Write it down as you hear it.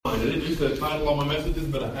I didn't use the title on my messages,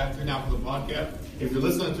 but I have to now for the podcast. If you're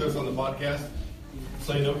listening to us on the podcast,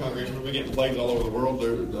 so you know, congregation, we've been getting plays all over the world.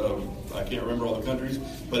 I can't remember all the countries.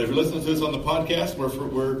 But if you're listening to us on the podcast,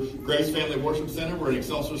 we're Grace Family Worship Center. We're in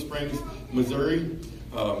Excelsior Springs, Missouri.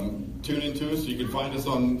 Tune into us. You can find us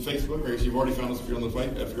on Facebook. Or you've already found us if you're on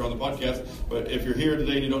the podcast. But if you're here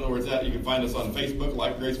today and you don't know where it's at, you can find us on Facebook,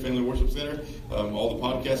 like Grace Family Worship Center. All the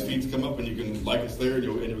podcast feeds come up, and you can like us there, and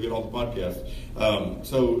you'll get all the podcasts.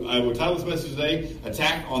 So I will title this message today,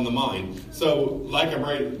 Attack on the Mind. So, like a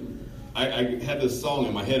bride, I had this song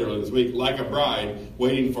in my head earlier this week, like a bride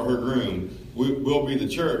waiting for her groom, we'll be the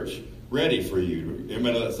church ready for you.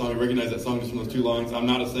 Everybody know that song? You recognize that song just from those two lines? I'm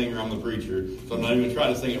not a singer, I'm the preacher. So I'm not even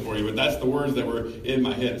trying to sing it for you, but that's the words that were in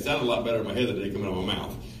my head. It sounded a lot better in my head than it did coming out of my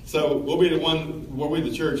mouth. So we'll be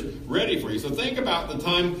the church ready for you. So think about the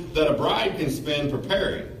time that a bride can spend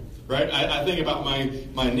preparing, right? I think about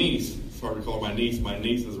my niece. It's hard to call her my niece. My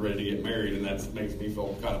niece is ready to get married, and that makes me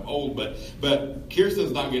feel kind of old. But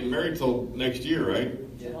Kirsten's not getting married till next year, right?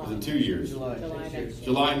 Yeah. Is it 2 years?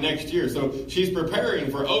 July next year. So she's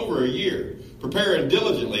preparing for over a year. Preparing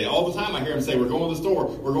diligently. All the time I hear them say, we're going to the store.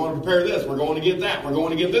 We're going to prepare this. We're going to get that. We're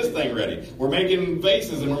going to get this thing ready. We're making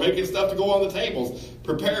vases and we're making stuff to go on the tables.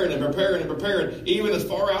 Preparing and preparing and preparing. Even as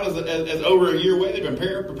far out as over a year away, they've been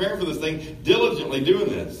preparing for this thing, diligently doing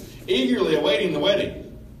this. Eagerly awaiting the wedding.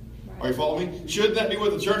 Are you following me? Shouldn't that be what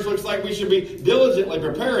the church looks like? We should be diligently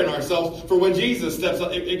preparing ourselves for when Jesus steps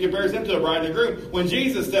out. It compares him to a bride and a groom. When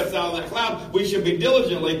Jesus steps out on that cloud, we should be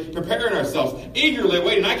diligently preparing ourselves, eagerly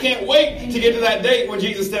waiting. I can't wait to get to that date when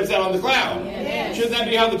Jesus steps out on the cloud. Yes. Shouldn't that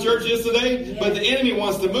be how the church is today? Yes. But the enemy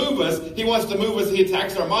wants to move us. He wants to move us. He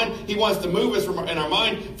attacks our mind. He wants to move us in our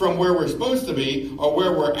mind from where we're supposed to be or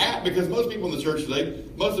where we're at. Because most people in the church today,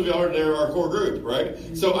 most of y'all are there, our core group,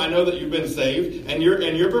 right? So I know that you've been saved and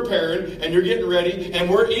you're preparing and you're getting ready, and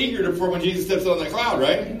we're eager for when Jesus steps on that cloud,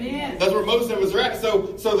 right? Amen. That's where most of us are at.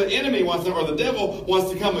 So the enemy wants to, or the devil wants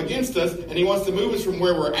to come against us, and he wants to move us from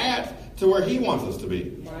where we're at to where he wants us to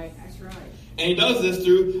be. Right. That's right. And he does this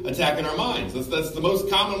through attacking our minds. That's the most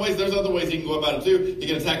common ways. There's other ways he can go about it too. He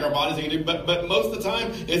can attack our bodies. He can do, but most of the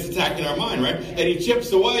time, it's attacking our mind, right? And he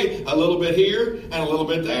chips away a little bit here and a little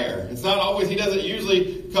bit there. It's not always. He doesn't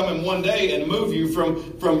usually come in one day and move you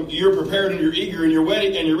from you're prepared and you're eager and you're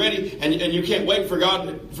ready and you can't wait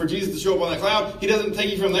for Jesus to show up on that cloud. He doesn't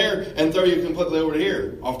take you from there and throw you completely over to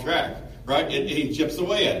here, off track, right? He chips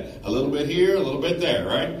away at it. A little bit here, a little bit there,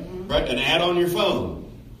 right? Mm-hmm. Right? An ad on your phone.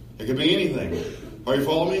 It could be anything. Are you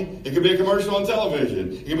following me? It could be a commercial on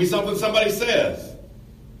television. It could be something somebody says.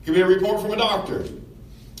 It could be a report from a doctor.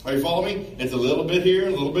 Are you following me? It's a little bit here,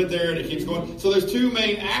 a little bit there, and it keeps going. So there's two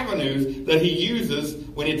main avenues that he uses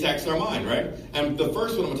when he attacks our mind, right? And the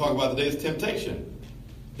first one I'm going to talk about today is temptation.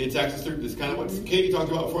 He attacks us through, this is kind of what Katie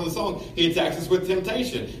talked about before the song. He attacks us with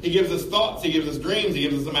temptation. He gives us thoughts. He gives us dreams. He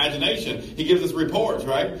gives us imagination. He gives us reports,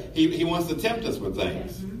 right? He wants to tempt us with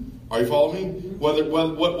things. Are you following me?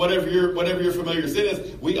 Whatever your familiar sin is,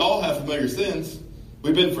 we all have familiar sins.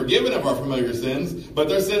 We've been forgiven of our familiar sins, but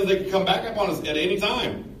there's sins that can come back upon us at any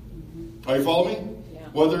time. Are you following me? Yeah.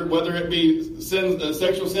 Whether it be sins,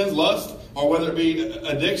 sexual sins, lust, or whether it be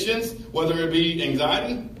addictions, whether it be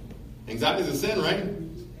anxiety. Anxiety is a sin,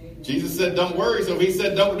 right? Jesus said, "Don't worry." So if he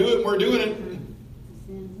said, "Don't do it," and we're doing it,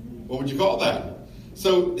 what would you call that?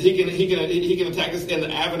 So he can attack us in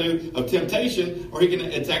the avenue of temptation, or he can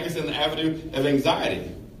attack us in the avenue of anxiety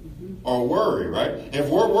or worry, right? And if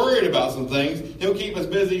we're worried about some things, he'll keep us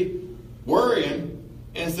busy worrying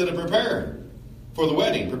instead of preparing for the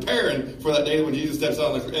wedding, preparing for that day when Jesus steps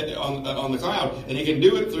on the cloud. And he can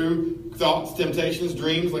do it through thoughts, temptations,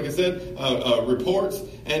 dreams, like I said, reports,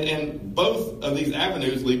 and both of these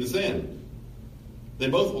avenues lead to sin. They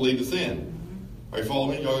both will lead to sin. Are you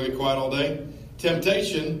following me? Y'all get quiet all day?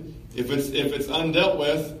 Temptation, if it's undealt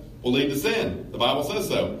with, will lead to sin. The Bible says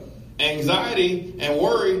so. Anxiety and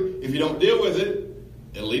worry, if you don't deal with it,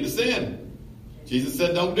 it'll lead to sin. Jesus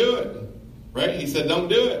said, "Don't do it." Right? He said, "Don't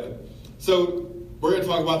do it." So we're going to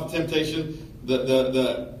talk about the temptation,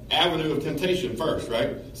 the avenue of temptation first,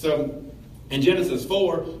 right? So in Genesis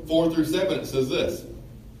 4:4-7, it says this: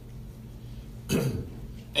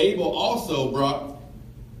 Abel also brought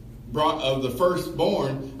of the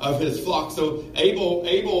firstborn of his flock. So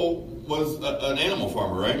Abel was an animal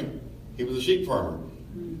farmer, right? He was a sheep farmer.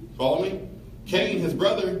 Follow me? Cain, his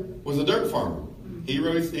brother, was a dirt farmer. He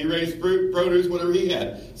raised fruit, produce, whatever he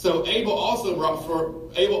had. So Abel also brought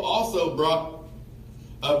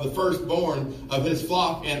of the firstborn of his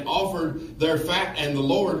flock and offered their fat, and the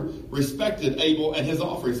Lord respected Abel and his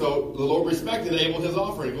offering. So the Lord respected Abel and his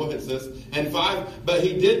offering. Go ahead, sis. And 5, but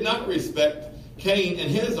he did not respect Cain and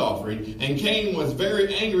his offering, and Cain was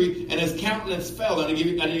very angry, and his countenance fell. I need to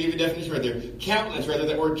give you a definition right there. Countenance, right there.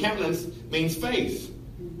 That word countenance means face.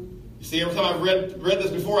 You see, every time I've read this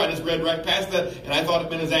before, I just read right past that, and I thought it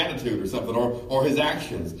meant his attitude or something, or his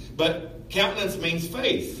actions. But countenance means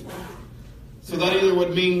face. So that either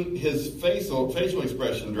would mean his facial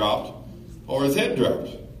expression dropped, or his head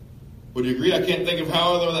dropped. Would you agree? I can't think of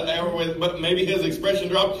how other way, but maybe his expression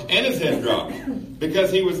dropped and his head dropped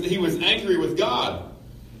because he was angry with God.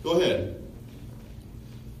 Go ahead.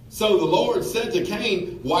 So the Lord said to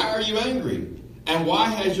Cain, "Why are you angry? And why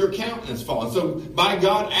has your countenance fallen?" So by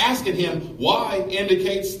God asking him why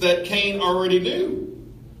indicates that Cain already knew.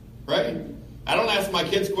 Right? I don't ask my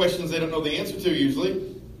kids questions they don't know the answer to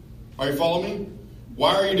usually. Are you following me?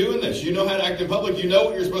 Why are you doing this? You know how to act in public. You know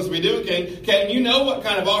what you're supposed to be doing, Cain. Cain, you know what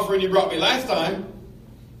kind of offering you brought me last time.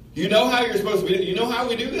 You know how you're supposed to be. You know how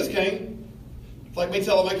we do this, Cain. It's like me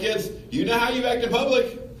telling my kids, you know how you act in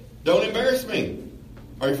public. Don't embarrass me.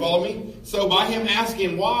 Are you following me? So by him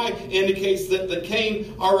asking why indicates that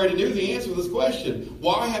Cain already knew the answer to this question.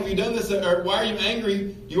 Why have you done this? Or why are you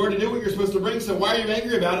angry? You already knew what you're supposed to bring, so why are you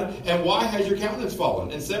angry about it? And why has your countenance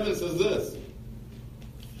fallen? And 7 says this.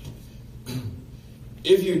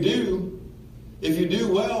 If you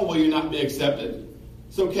do well, will you not be accepted?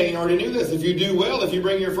 So Cain already knew this. If you do well, if you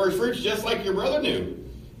bring your first fruits, just like your brother knew.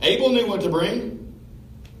 Abel knew what to bring.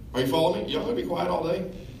 Are you following me? Y'all going to be quiet all day?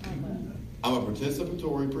 I'm a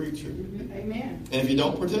participatory preacher. Amen. And if you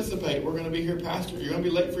don't participate, we're going to be here, Pastor. You're going to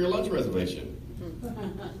be late for your lunch reservation.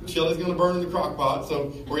 Chili's going to burn in the crock pot,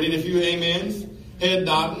 so we're going to need a few amens. Head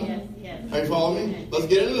nodding. Yes. Are you following me? Let's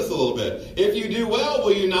get into this a little bit. If you do well,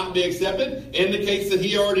 will you not be accepted? Indicates that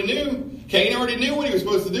he already knew. Cain already knew what he was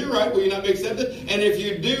supposed to do, right? Will you not be accepted? And if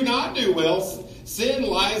you do not do well, sin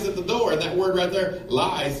lies at the door. And that word right there,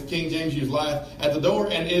 lies, King James used lies, at the door,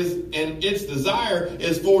 and its desire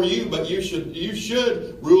is for you, but you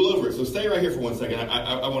should rule over it. So stay right here for 1 second.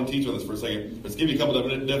 I want to teach on this for a second. Let's give you a couple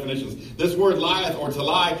of definitions. This word lieth, or to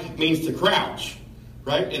lie, means to crouch.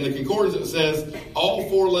 Right? In the concordance it says, all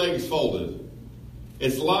 4 legs folded.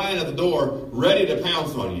 It's lying at the door, ready to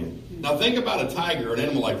pounce on you. Now think about a tiger or an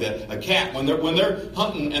animal like that. A cat, when they're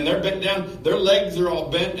hunting and they're bent down, their legs are all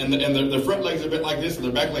bent, and their front legs are bent like this, and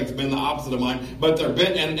their back legs bend the opposite of mine. But they're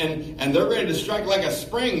bent, and they're ready to strike like a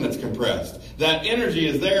spring that's compressed. That energy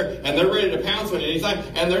is there, and they're ready to pounce on you anytime.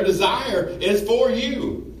 And their desire is for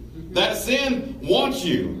you. That sin wants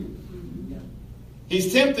you.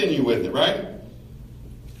 He's tempting you with it, right?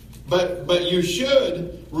 But you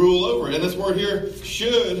should rule over it. And this word here,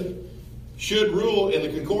 should rule in the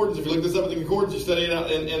concordance. If you look this up in the concordance, you study it out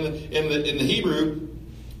in the Hebrew,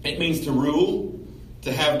 it means to rule,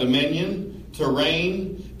 to have dominion, to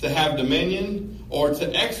reign, to have dominion, or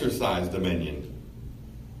to exercise dominion.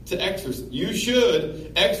 You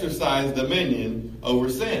should exercise dominion over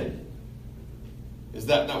sin. Is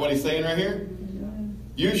that not what he's saying right here?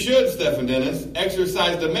 You should, Stephen Dennis,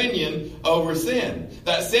 exercise dominion over sin.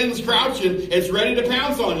 That sin's crouching. It's ready to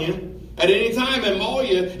pounce on you at any time and maul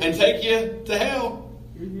you and take you to hell.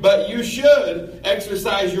 But you should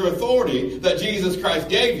exercise your authority that Jesus Christ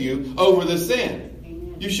gave you over the sin.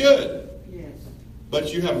 Amen. You should. Yes.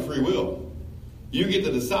 But you have a free will. You get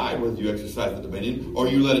to decide whether you exercise the dominion or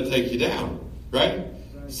you let it take you down. Right?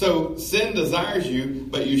 So sin desires you,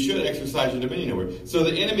 but you should exercise your dominion over it. So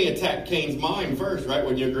the enemy attacked Cain's mind first, right?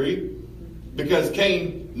 Wouldn't you agree? Because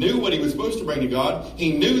Cain knew what he was supposed to bring to God.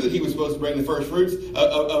 He knew that he was supposed to bring the first fruits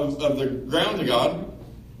of the ground to God,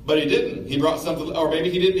 but he didn't. He brought something, or maybe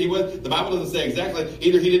he didn't. The Bible doesn't say exactly.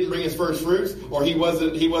 Either he didn't bring his first fruits, or he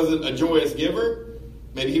wasn't a joyous giver.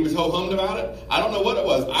 Maybe he was ho-hummed about it. I don't know what it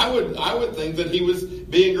was. I would think that he was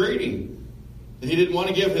being greedy. That he didn't want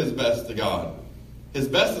to give his best to God. His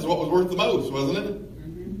best is what was worth the most, wasn't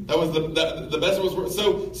it? That was the best was worth.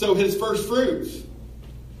 So his first fruits.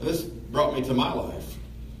 And this brought me to my life.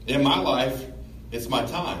 In my life, it's my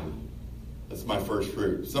time. That's my first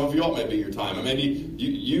fruit. Some of y'all may be your time. And maybe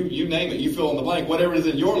you name it. You fill in the blank. Whatever it is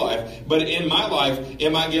in your life. But in my life,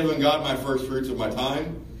 am I giving God my first fruits of my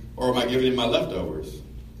time? Or am I giving him my leftovers?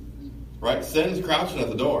 Right? Sin's crouching at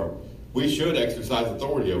the door. We should exercise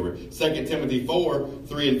authority over it. 2 Timothy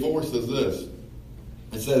 4:3-4 says this.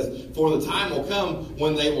 It says, for the time will come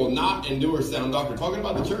when they will not endure sound doctrine. Talking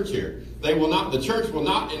about the church here. The church will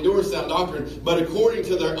not endure sound doctrine, but according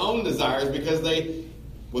to their own desires, because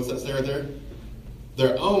what's that say right there?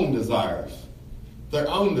 Their own desires. Their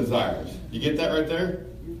own desires. You get that right there?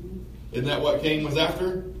 Isn't that what Cain was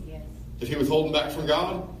after? Yes. If he was holding back from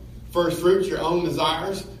God? First fruits, your own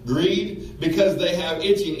desires, greed, because they have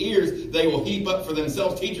itching ears, they will heap up for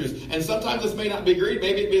themselves teachers. And sometimes this may not be greed,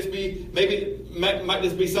 maybe might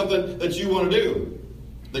just be something that you want to do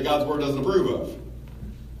that God's word doesn't approve of.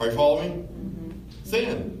 Are you following me? Mm-hmm.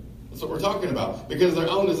 Sin. That's what we're talking about. Because of their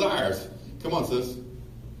own desires. Come on, sis.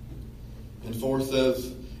 And 4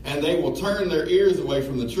 says, and they will turn their ears away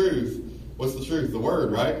from the truth. What's the truth? The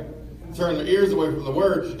word, right? Turn their ears away from the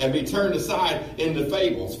word and be turned aside into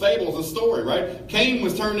fables. Fables, a story, right? Cain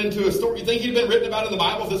was turned into a story. You think he'd been written about in the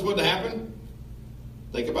Bible if this wouldn't happen?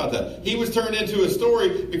 Think about that. He was turned into a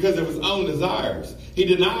story because of his own desires. He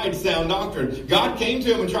denied sound doctrine. God came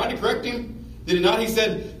to him and tried to correct him. Did he not? He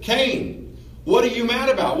said, Cain, what are you mad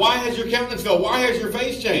about? Why has your countenance fell? Why has your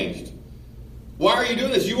face changed? Why are you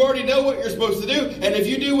doing this? You already know what you're supposed to do. And if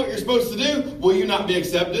you do what you're supposed to do, will you not be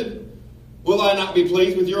accepted? Will I not be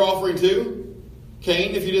pleased with your offering too?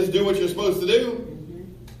 Cain, if you just do what you're supposed to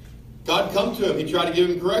do. God come to him. He tried to give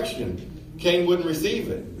him correction. Cain wouldn't receive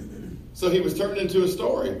it. So he was turned into a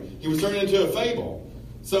story. He was turned into a fable.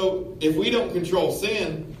 So if we don't control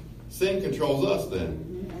sin, sin controls us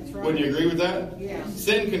then. That's right. Wouldn't you agree with that? Yeah.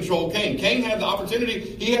 Sin controlled Cain. Cain had the opportunity.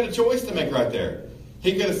 He had a choice to make right there.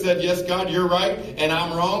 He could have said, yes, God, you're right, and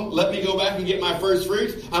I'm wrong. Let me go back and get my first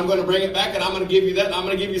fruits. I'm going to bring it back, and I'm going to give you that, and I'm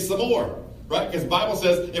going to give you some more. Right? Because the Bible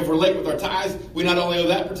says if we're late with our tithes, we not only owe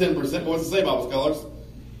that for 10%, but what's it say, Bible scholars?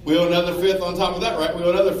 We owe another fifth on top of that, right? We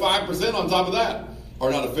owe another 5% on top of that. Or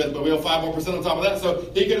not a fifth, but we owe 5 more % on top of that.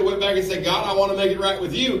 So he could have went back and said, God, I want to make it right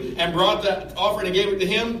with you, and brought that offering and gave it to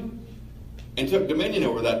him and took dominion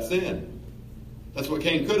over that sin. That's what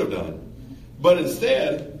Cain could have done. But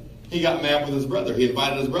instead, he got mad with his brother. He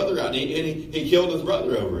invited his brother out, and he killed his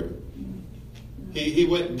brother over it. He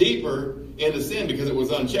went deeper into sin because it was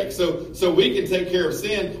unchecked. So we can take care of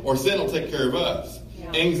sin, or sin will take care of us.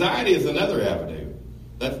 Yeah. Anxiety is another avenue.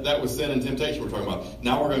 That was sin and temptation we're talking about.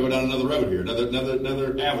 Now we're going to go down another road here, another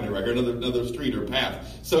avenue right here, another street or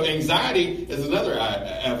path. So anxiety is another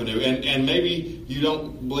avenue, and maybe you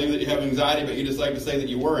don't believe that you have anxiety, but you just like to say that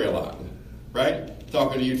you worry a lot, right?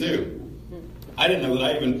 Talking to you too. I didn't know that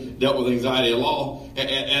I even dealt with anxiety at all.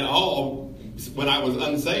 When I was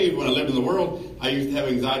unsaved, when I lived in the world, I used to have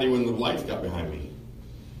anxiety when the lights got behind me.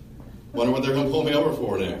 Wonder what they're going to pull me over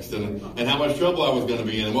for next, and how much trouble I was going to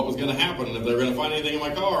be in, and what was going to happen, and if they were going to find anything in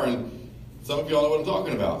my car. And some of y'all know what I'm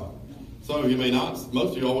talking about. Some of you may not.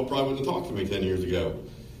 Most of y'all probably wouldn't have talked to me 10 years ago.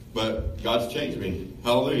 But God's changed me.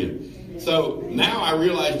 Hallelujah. So now I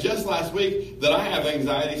realized just last week that I have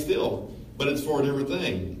anxiety still, but it's for a different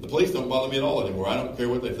thing. The police don't bother me at all anymore. I don't care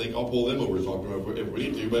what they think. I'll pull them over to talk to them if we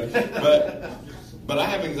need to. But I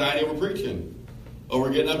have anxiety over preaching. Over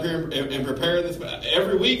getting up here and preparing this.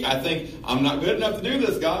 Every week I think, I'm not good enough to do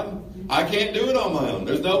this, God. I can't do it on my own.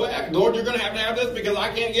 There's no way. Lord, you're going to have this because I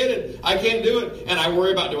can't get it. I can't do it. And I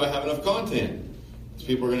worry about, do I have enough content?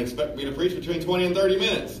 People are going to expect me to preach between 20 and 30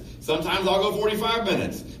 minutes. Sometimes I'll go 45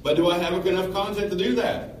 minutes. But do I have enough content to do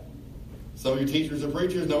that? Some of you teachers or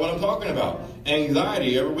preachers know what I'm talking about.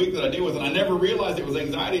 Anxiety every week that I deal with. And I never realized it was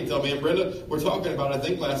anxiety until me and Brenda were talking about it, I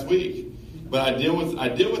think, last week. But I deal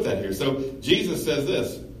with that here. So Jesus says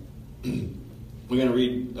this. We're going to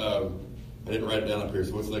read. I didn't write it down up here.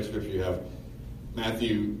 So what's the next scripture you have?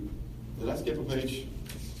 Matthew. Did I skip a page?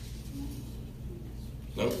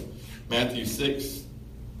 Nope. Matthew 6,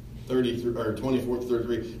 33 or 24 to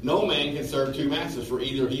 33. No man can serve two masters, for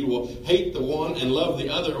either he will hate the one and love the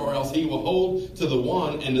other, or else he will hold to the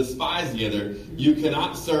one and despise the other. You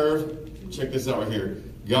cannot serve. Check this out right here.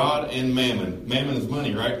 God and mammon. Mammon is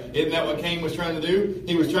money, right? Isn't that what Cain was trying to do?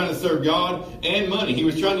 He was trying to serve God and money. He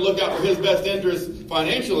was trying to look out for his best interests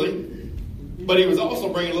financially, but he was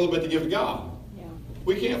also bringing a little bit to give to God. Yeah.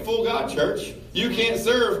 We can't fool God, church. You can't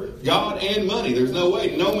serve God and money. There's no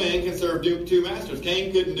way. No man can serve two masters.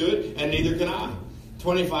 Cain couldn't do it, and neither can I.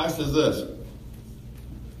 25 says this.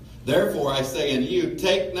 Therefore I say unto you,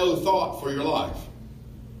 take no thought for your life.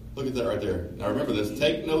 Look at that right there. Now remember this.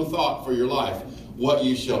 Take no thought for your life, what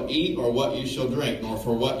you shall eat or what you shall drink, nor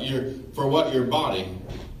for what your body,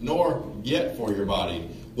 nor yet for your body,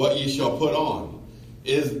 what you shall put on.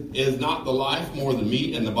 Is not the life more than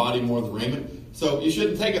meat, and the body more than raiment? So you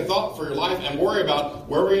shouldn't take a thought for your life and worry about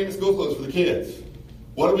where we're getting school clothes for the kids.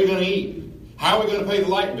 What are we going to eat? How are we going to pay the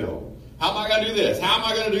light bill? How am I going to do this? How am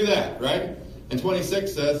I going to do that? Right? And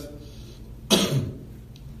 26 says,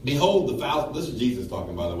 behold the fowls. This is Jesus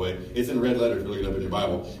talking, by the way. It's in red letters. Look it up in your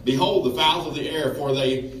Bible. Behold the fowls of the air, for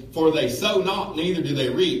they sow not, neither do they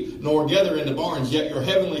reap, nor gather into barns. Yet your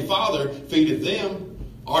heavenly Father feedeth them.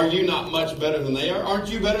 Are you not much better than they are? Aren't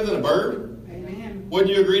you better than a bird? Amen.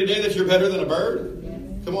 Wouldn't you agree today that you're better than a bird?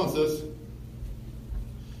 Yes. Come on, sis.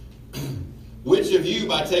 Which of you,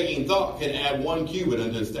 by taking thought, can add 1 cubit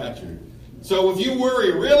unto his stature? So if you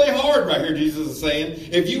worry really hard right here, Jesus is saying,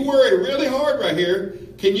 if you worry really hard right here,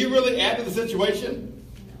 can you really add to the situation?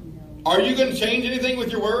 Are you going to change anything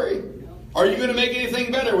with your worry? Are you going to make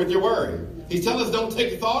anything better with your worry? He's telling us don't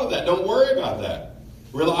take thought of that. Don't worry about that.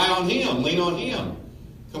 Rely on Him. Lean on Him.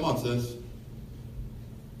 Come on, sis.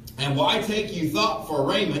 And why take you thought for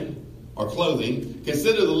raiment or clothing?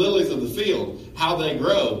 Consider the lilies of the field, how they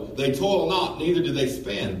grow. They toil not, neither do they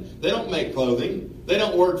spin. They don't make clothing. They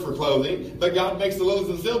don't work for clothing. But God makes the lilies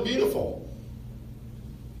of the field beautiful.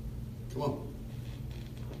 Come on.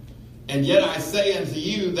 And yet I say unto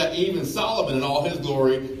you that even Solomon in all his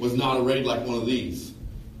glory was not arrayed like one of these.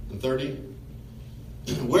 And 30.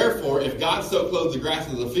 Wherefore, if God so clothes the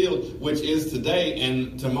grass of the field, which is today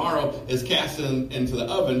and tomorrow is cast into the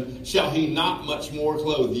oven, shall He not much more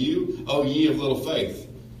clothe you, O ye of little faith?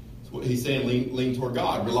 That's what He's saying. Lean toward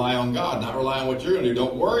God. Rely on God, not rely on what you're going to do.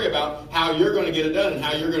 Don't worry about how you're going to get it done and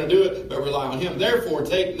how you're going to do it, but rely on Him. Therefore,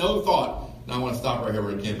 take no thought. Now I want to stop right here.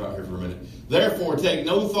 We're going to camp out here for a minute. Therefore, take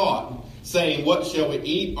no thought, saying, what shall we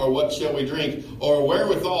eat, or what shall we drink, or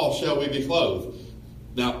wherewithal shall we be clothed?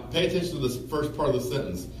 Now, pay attention to this first part of the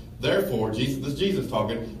sentence. Therefore, this is Jesus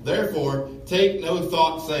talking. Therefore, take no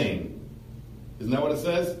thought, saying. Isn't that what it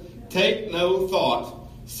says? Take no thought,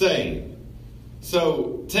 saying.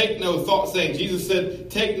 So, take no thought, saying. Jesus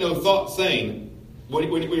said, take no thought, saying.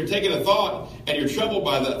 When you're taking a thought and you're troubled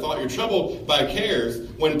by that thought, you're troubled by cares,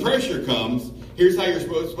 when pressure comes, here's how you're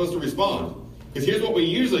supposed to respond. Because here's what we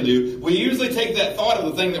usually do. We usually take that thought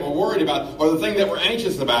of the thing that we're worried about or the thing that we're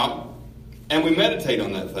anxious about, and we meditate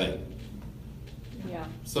on that thing. Yeah.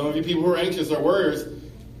 Some of you people who are anxious or worriers,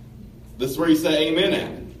 this is where you say amen at.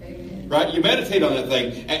 Amen. Right? You meditate on that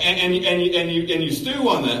thing. And you stew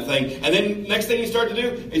on that thing. And then next thing you start to do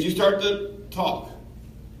is you start to talk.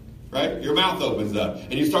 Right? Your mouth opens up.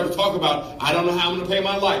 And you start to talk about, I don't know how I'm going to pay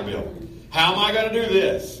my light bill. How am I going to do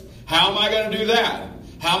this? How am I going to do that?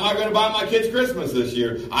 How am I going to buy my kids Christmas this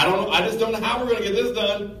year? I don't know. I just don't know how we're going to get this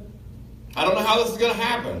done. I don't know how this is going to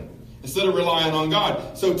happen. Instead of relying on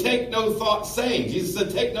God. So take no thought saying. Jesus said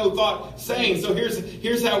take no thought saying. So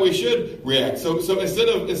here's how we should react. So instead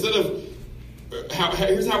of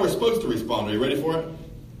here's how we're supposed to respond. Are you ready for it?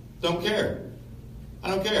 Don't care. I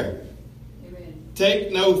don't care. Amen.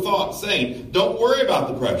 Take no thought saying. Don't worry about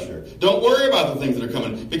the pressure. Don't worry about the things that are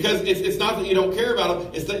coming. Because it's not that you don't care about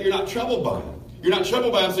them. It's that you're not troubled by them. You're not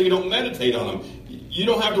troubled by them, so you don't meditate on them. You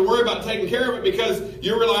don't have to worry about taking care of it because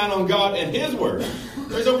you're relying on God and His Word.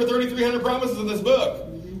 There's over 3,300 promises in this book.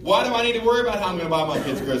 Why do I need to worry about how I'm going to buy my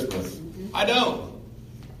kids Christmas? I don't.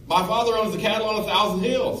 My Father owns the cattle on 1,000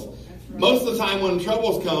 hills. Most of the time when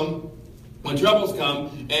troubles come,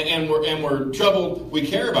 and we're troubled, we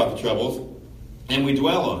care about the troubles and we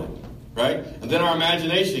dwell on it, right? And then our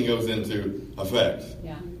imagination goes into effect,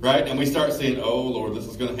 right? And we start saying, "Oh Lord, this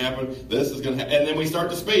is going to happen. This is going to," and then we start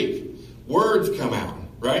to speak. Words come out,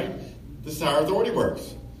 right? This is how our authority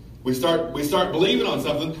works. We start believing on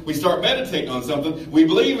something. We start meditating on something. We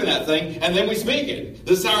believe in that thing, and then we speak it.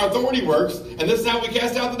 This is how our authority works, and this is how we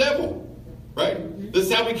cast out the devil, right? This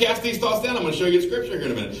is how we cast these thoughts down. I'm going to show you a scripture here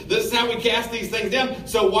in a minute. This is how we cast these things down.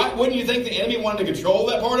 So why wouldn't you think the enemy wanted to control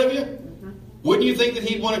that part of you? Wouldn't you think that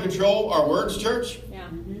he'd want to control our words, church? Yeah.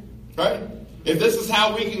 Right? If this is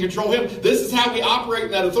how we can control him, this is how we operate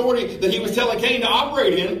in that authority that he was telling Cain to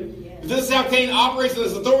operate in. If this is how Cain operates in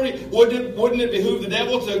this authority, wouldn't it behoove the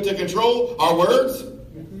devil to control our words?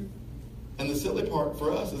 Mm-hmm. And the silly part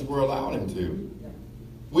for us is we're allowing him to.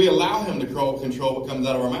 We allow him to control what comes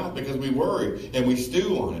out of our mouth because we worry and we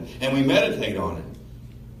stew on it and we meditate on it.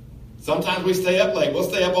 Sometimes we stay up late. We'll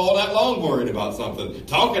stay up all night long worried about something,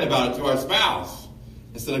 talking about it to our spouse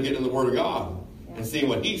instead of getting in the Word of God and seeing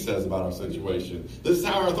what He says about our situation. This is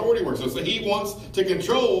how our authority works. So He wants to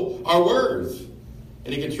control our words.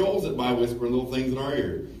 And He controls it by whispering little things in our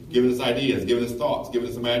ear, giving us ideas, giving us thoughts, giving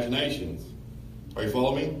us imaginations. Are you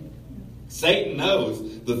following me? Satan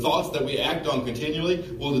knows the thoughts that we act on continually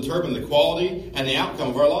will determine the quality and the outcome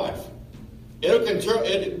of our life. It'll control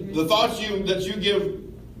the thoughts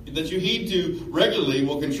that you heed to regularly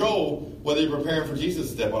will control whether you're preparing for Jesus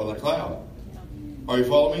to step out of that cloud. Are you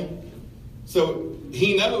following me? So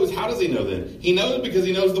He knows. How does He know that? He knows it because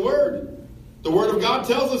He knows the Word. The Word of God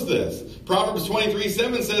tells us this. Proverbs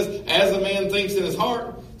 23:7 says, as a man thinks in his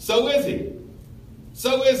heart, so is he.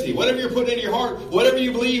 So is he. Whatever you're putting into your heart, whatever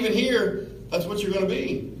you believe in here, that's what you're going to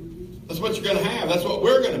be. That's what you're going to have. That's what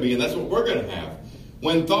we're going to be, and that's what we're going to have.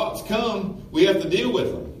 When thoughts come, we have to deal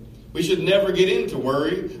with them. We should never get into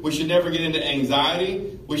worry. We should never get into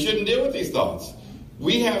anxiety. We shouldn't deal with these thoughts.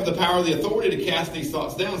 We have the power, the authority to cast these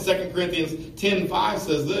thoughts down. 2 Corinthians 10:5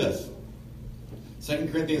 says this. 2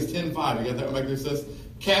 Corinthians 10:5. You got that one back there? It says,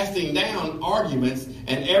 casting down arguments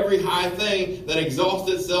and every high thing that exalts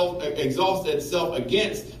itself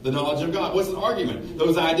against the knowledge of God. What's an argument?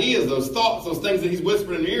 Those ideas, those thoughts, those things that he's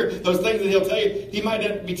whispering in your ear, those things that he'll tell you. He might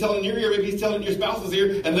not be telling your ear, maybe he's telling your spouse's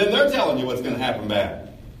ear, and then they're telling you what's going to happen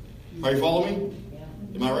bad. Are you following me?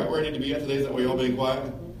 Am I right where I need to be at today? Is that why y'all being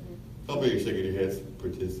quiet? Help me, you're shaking your heads.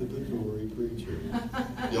 Participatory preacher.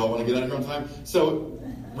 Y'all want to get out here on time? So,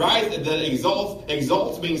 rise, that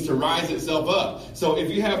exalts means to rise itself up. So if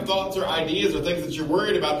you have thoughts or ideas or things that you're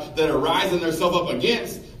worried about that are rising themselves up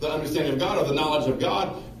against the understanding of God or the knowledge of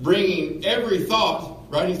God, bringing every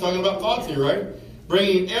thought, right? He's talking about thoughts here, right?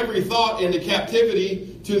 Bringing every thought into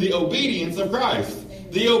captivity to the obedience of Christ.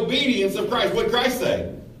 The obedience of Christ. What did Christ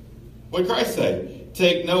say? What did Christ say?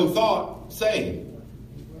 Take no thought, saying.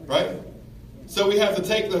 Right? So we have to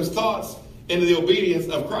take those thoughts into the obedience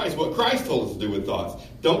of Christ. What Christ told us to do with thoughts.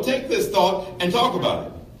 Don't take this thought and talk about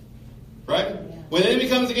it. Right? When the enemy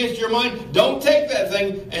comes against your mind, don't take that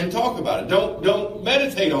thing and talk about it. Don't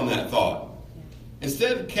meditate on that thought.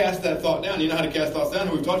 Instead, cast that thought down. You know how to cast thoughts down?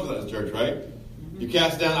 We've talked about this, church, right? I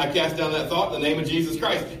cast down that thought in the name of Jesus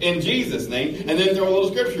Christ. In Jesus' name. And then throw a little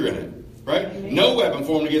scripture in it. Right? No weapon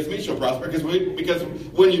formed against me shall prosper. Because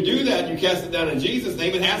when you do that, you cast it down in Jesus'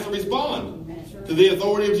 name, it has to respond to the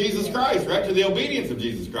authority of Jesus Christ, right? To the obedience of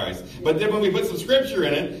Jesus Christ. But then when we put some scripture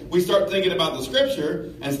in it, we start thinking about the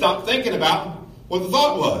scripture and stop thinking about what the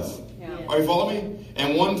thought was. Yeah. Are you following me?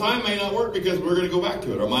 And one time may not work because we're going to go back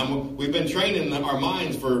to it. We've been training our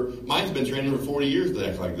mine's been training for 40 years to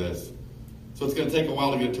act like this. So it's going to take a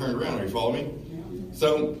while to get it turned around. Are you following me?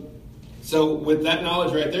 Yeah. So with that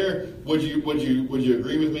knowledge right there, would you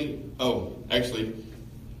agree with me? Oh, actually,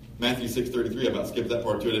 Matthew 6:33. I about skipped that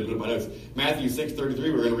part too. I didn't put it in my notes. Matthew 6:33.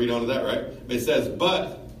 We're going to read on to that, right? It says,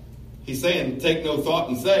 but he's saying, take no thought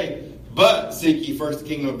and say, but seek ye first the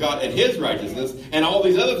kingdom of God and his righteousness, and all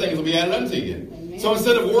these other things will be added unto you. Amen. So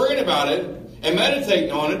instead of worrying about it and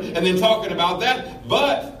meditating on it and then talking about that,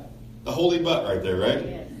 but the holy but right there, right?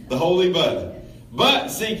 Yes. The holy but. But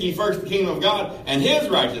seek ye first the kingdom of God and his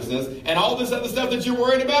righteousness, and all this other stuff that you're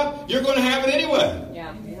worried about, you're going to have it anyway.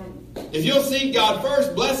 Yeah. If you'll seek God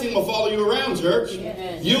first, blessing will follow you around, church.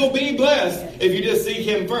 Yes. You'll be blessed if you just seek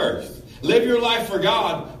him first. Live your life for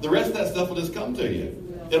God. The rest of that stuff will just come to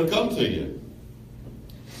you. It'll come to you.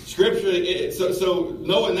 Scripturally, so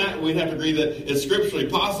knowing that, we'd have to agree that it's scripturally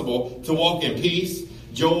possible to walk in peace,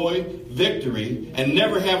 joy, victory, and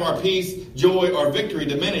never have our peace, joy, or victory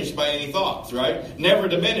diminished by any thoughts, right? Never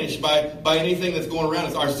diminished by anything that's going around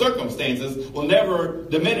us. Our circumstances will never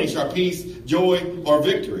diminish our peace, joy, or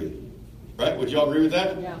victory. Right? Would you all agree with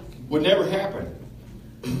that? Yeah. Would never happen.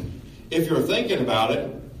 If you're thinking about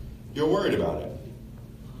it, you're worried about it.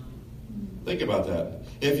 Think about that.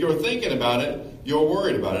 If you're thinking about it, you're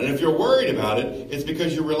worried about it. And if you're worried about it, it's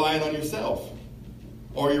because you're relying on yourself.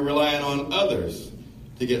 Or you're relying on others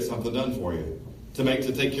to get something done for you.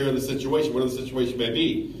 To take care of the situation, whatever the situation may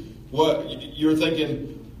be. You're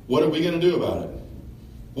thinking, what are we going to do about it?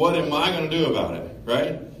 What am I going to do about it?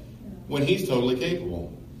 Right? When he's totally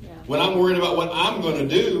capable. Yeah. When I'm worried about what I'm going to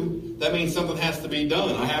do, that means something has to be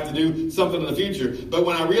done. I have to do something in the future. But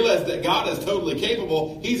when I realize that God is totally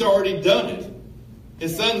capable, he's already done it.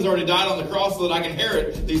 His son's already died on the cross so that I can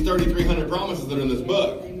inherit these 3,300 promises that are in this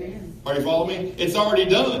book. Amen. Are you following me? It's already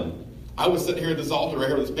done. I was sitting here at this altar right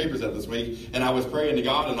here where this paper's at this week, and I was praying to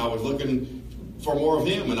God, and I was looking for more of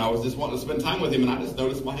him, and I was just wanting to spend time with him, and I just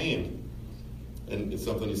noticed my hand. And it's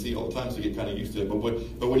something you see all the time, so you get kind of used to it.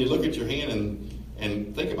 But when you look at your hand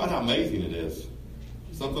and think about how amazing it is.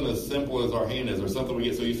 Something as simple as our hand is, or something we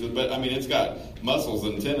get so used to. But I mean, it's got muscles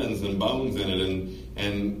and tendons and bones in it,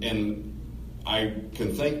 and I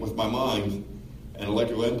can think with my mind, and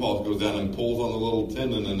electrical impulse goes down and pulls on the little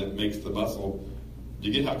tendon, and it makes the muscle. Do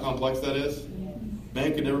you get how complex that is?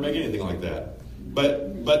 Man could never make anything like that.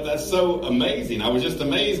 But that's so amazing. I was just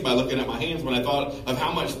amazed by looking at my hands when I thought of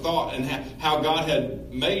how much thought and how God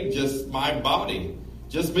had made just my body.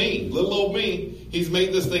 Just me, little old me. He's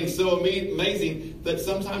made this thing so amazing that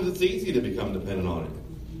sometimes it's easy to become dependent on it.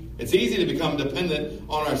 It's easy to become dependent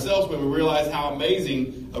on ourselves when we realize how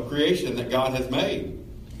amazing a creation that God has made.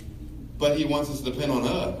 But he wants us to depend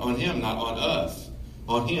on him, not on us.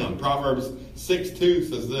 On him. Proverbs 6:2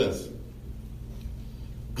 says this.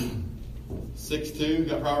 6:2?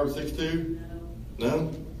 Got Proverbs 6:2?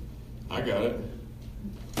 No? I got it.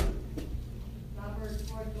 Proverbs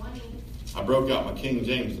 4:20. I broke out my King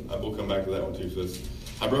James. We'll come back to that one too, sis.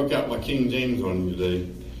 I broke out my King James on you today.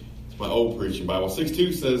 It's my old preaching Bible.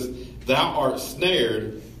 6:2 says, thou art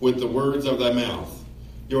snared with the words of thy mouth.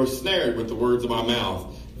 You're snared with the words of my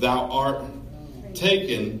mouth. Thou art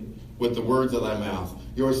taken with the words of thy mouth.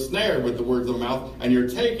 You're snared with the words of the mouth, and you're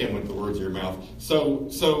taken with the words of your mouth. So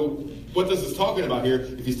what this is talking about here,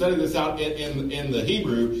 if you study this out in the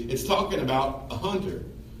Hebrew, it's talking about a hunter.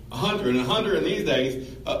 A hunter in these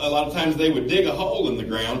days, a lot of times they would dig a hole in the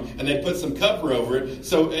ground and they put some cover over it.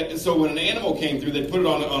 So when an animal came through, they'd put it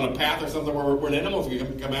on a path or something where an animal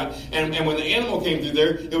could come out. And when the animal came through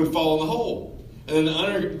there, it would fall in the hole. And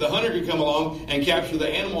then the hunter could come along and capture the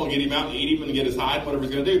animal and get him out and eat him and get his hide, whatever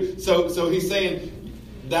he's going to do. So he's saying,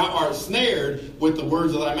 thou art snared with the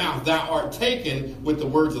words of thy mouth. Thou art taken with the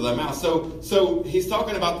words of thy mouth. So he's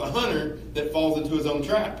talking about the hunter that falls into his own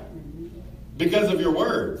trap. Because of your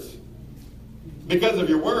words. Because of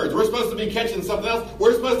your words. We're supposed to be catching something else.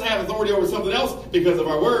 We're supposed to have authority over something else because of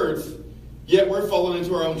our words. Yet we're falling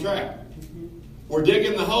into our own trap. We're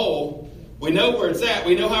digging the hole. We know where it's at.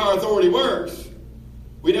 We know how our authority works.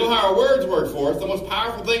 We know how our words work for us. The most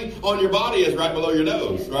powerful thing on your body is right below your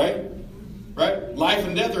nose, right? Right? Life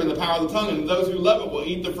and death are in the power of the tongue, and those who love it will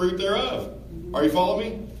eat the fruit thereof. Are you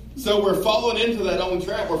following me? So we're falling into that own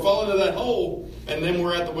trap. We're falling into that hole, and then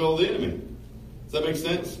we're at the will of the enemy. Does that make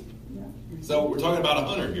sense? Yeah. So we're talking about a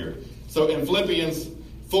hunter here. So in Philippians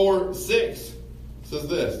 4:6 says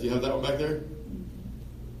this. Do you have that one back there?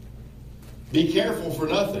 Be careful for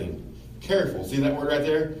nothing. Careful. See that word right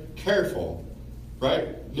there? Careful.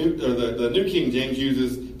 Right? The New King James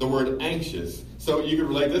uses the word anxious. So you can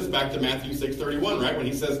relate this back to Matthew 6:31, right? When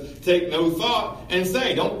he says, take no thought and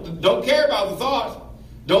say. Don't care about the thought.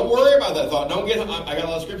 Don't worry about that thought. I got a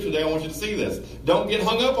lot of scripture today. I want you to see this. Don't get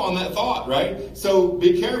hung up on that thought, right? So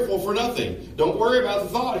be careful for nothing. Don't worry about the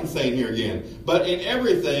thought, he's saying here again. But in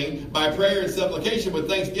everything, by prayer and supplication with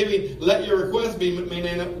thanksgiving, let your requests be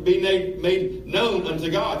made known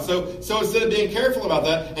unto God. So instead of being careful about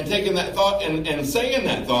that and taking that thought and saying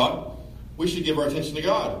that thought, we should give our attention to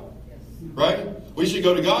God. Right? We should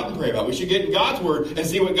go to God and pray about it. We should get in God's word and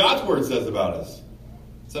see what God's word says about us.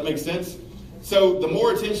 Does that make sense? So the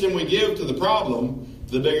more attention we give to the problem,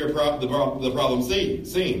 the bigger the problem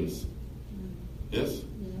seems. Yes?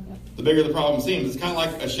 The bigger the problem seems. It's kind of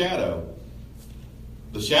like a shadow.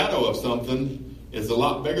 The shadow of something is a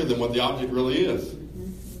lot bigger than what the object really is.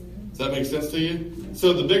 Does that make sense to you?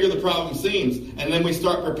 So the bigger the problem seems, and then we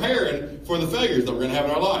start preparing for the failures that we're going to have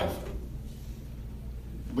in our life.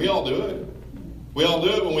 We all do it. We all do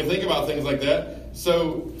it when we think about things like that.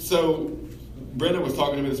 So Brenda was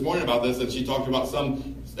talking to me this morning about this, and she talked about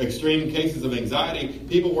some extreme cases of anxiety.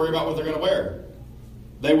 People worry about what they're going to wear.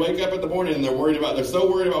 They wake up in the morning and they're so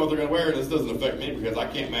worried about what they're going to wear, and this doesn't affect me because I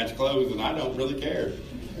can't match clothes and I don't really care.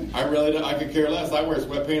 I really don't. I could care less. I wear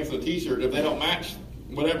sweatpants and a t-shirt. If they don't match,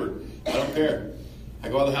 whatever. I don't care. I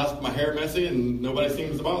go out of the house with my hair messy and nobody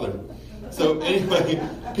seems to bother. So anyway,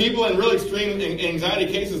 people in really extreme anxiety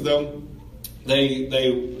cases, though,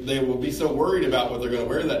 they will be so worried about what they're going to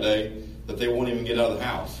wear that day that they won't even get out of the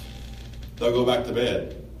house. They'll go back to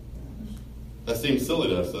bed. That seems silly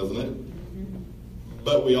to us, doesn't it?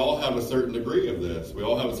 But we all have a certain degree of this. We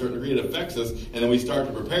all have a certain degree. It affects us, and then we start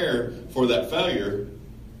to prepare for that failure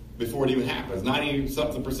before it even happens.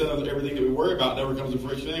 90-something% of everything that we worry about never comes to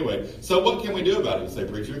fruition anyway. So what can we do about it, you say,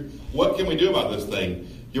 preacher? What can we do about this thing?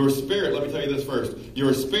 Your spirit, let me tell you this first.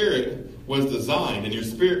 Your spirit was designed, and your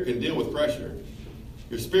spirit can deal with pressure.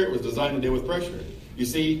 Your spirit was designed to deal with pressure. You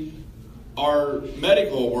see, our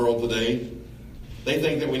medical world today, they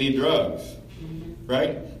think that we need drugs,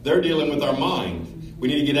 right? They're dealing with our mind. We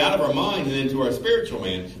need to get out of our mind and into our spiritual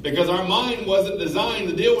man, because our mind wasn't designed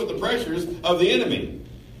to deal with the pressures of the enemy,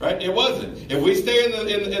 right? It wasn't. If we stay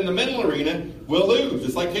in the mental arena, we'll lose.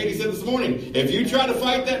 Just like Katie said this morning, if you try to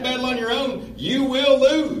fight that battle on your own, you will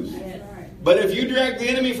lose. But if you drag the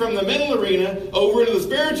enemy from the mental arena over into the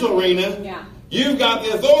spiritual arena, you've got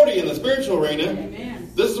the authority in the spiritual arena. Amen.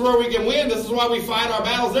 This is where we can win. This is why we fight our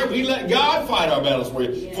battles there. We let God fight our battles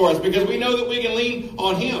for us, because we know that we can lean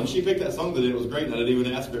on Him. She picked that song today. It was great, and I didn't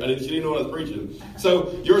even ask her. She didn't know what I was preaching.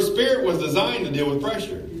 So your spirit was designed to deal with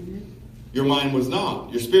pressure. Your mind was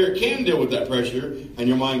not. Your spirit can deal with that pressure, and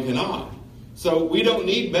your mind cannot. So we don't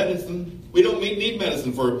need medicine. We don't need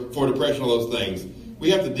medicine for depression, all those things.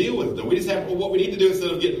 We have to deal with it. We just have, what we need to do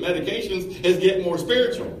instead of getting medications is get more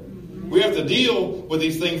spiritual. We have to deal with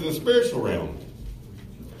these things in the spiritual realm.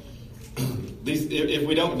 If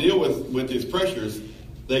we don't deal with these pressures,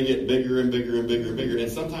 they get bigger and bigger and bigger and bigger,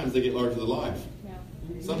 and sometimes they get larger than life.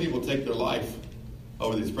 Some people take their life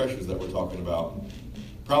over these pressures that we're talking about.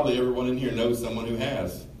 Probably everyone in here knows someone who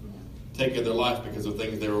has taken their life because of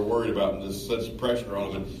things they were worried about, and there's such pressure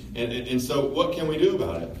on them. And so what can we do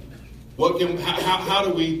about it? How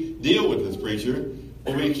do we deal with this, preacher?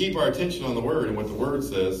 Well, we keep our attention on the Word and what the Word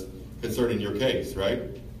says, concerning your case, right?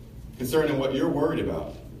 Concerning what you're worried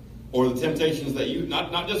about. Or the temptations that you,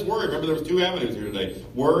 not just worry. Remember, there was 2 avenues here today.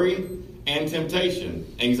 Worry and temptation.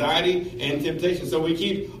 Anxiety and temptation. So we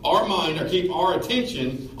keep our mind or keep our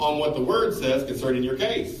attention on what the Word says concerning your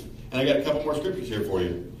case. And I got a couple more scriptures here for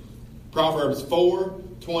you. Proverbs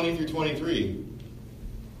 4:20 through 23.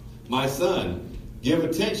 My son, give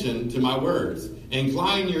attention to my words.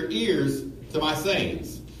 Incline your ears to my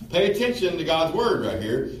sayings. Pay attention to God's Word right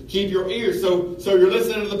here. Keep your ears. So you're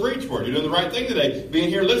listening to the preached Word. You're doing the right thing today. Being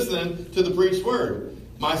here listening to the preached Word.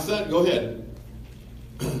 My son, go ahead.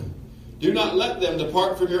 Do not let them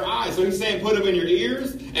depart from your eyes. So he's saying put them in your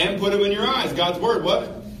ears and put them in your eyes. God's Word.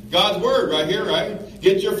 What? God's Word right here, right?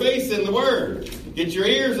 Get your face in the Word. Get your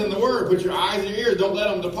ears in the Word. Put your eyes in your ears. Don't let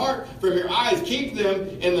them depart from your eyes. Keep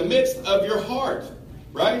them in the midst of your heart.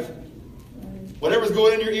 Right? Whatever's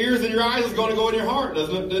going in your ears and your eyes is going to go in your heart,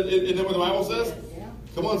 doesn't it? Isn't that what the Bible says?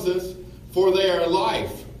 Come on, sis. For they are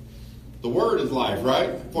life. The Word is life,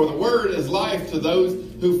 right? For the Word is life to those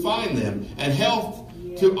who find them, and health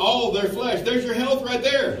to all their flesh. There's your health right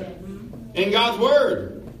there. In God's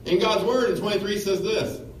Word. In God's Word, in 23 says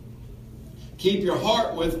this. Keep your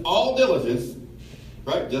heart with all diligence,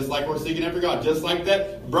 right? Just like we're seeking after God. Just like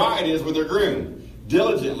that bride is with her groom.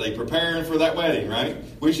 Diligently preparing for that wedding, right?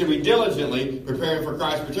 We should be diligently preparing for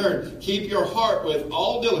Christ's return. Keep your heart with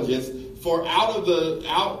all diligence, for out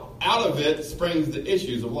of it springs the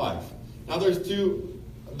issues of life. Now there's the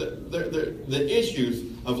issues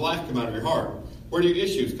of life come out of your heart. Where do your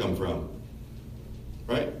issues come from?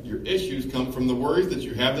 Right? Your issues come from the worries that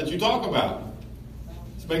you have that you talk about.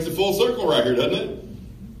 This makes a full circle right here, doesn't it?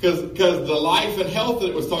 Because the life and health that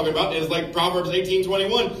it was talking about is like Proverbs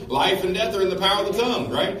 18:21. Life and death are in the power of the tongue,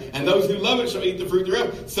 right? And those who love it shall eat the fruit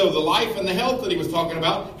thereof. So the life and the health that he was talking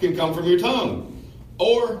about can come from your tongue.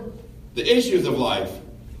 Or the issues of life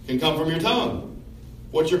can come from your tongue.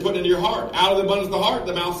 What you're putting into your heart. Out of the abundance of the heart,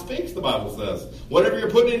 the mouth speaks, the Bible says. Whatever you're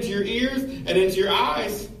putting into your ears and into your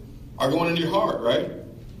eyes are going into your heart, right?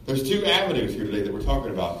 There's 2 avenues here today that we're talking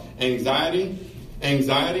about. Anxiety,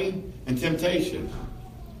 and temptation.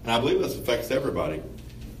 And I believe this affects everybody.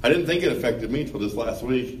 I didn't think it affected me until this last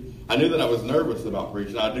week. I knew that I was nervous about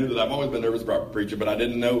preaching. I knew that I've always been nervous about preaching, but I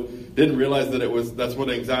didn't realize that that's what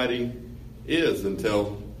anxiety is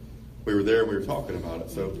until we were there and we were talking about it.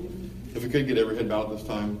 So if we could get every head bowed this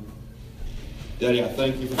time. Daddy, I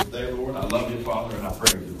thank you for this day, Lord. I love you, Father, and I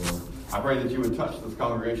praise you, Lord. I pray that you would touch this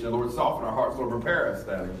congregation. Lord, soften our hearts. Lord, prepare us,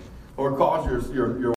 Daddy. Lord, cause your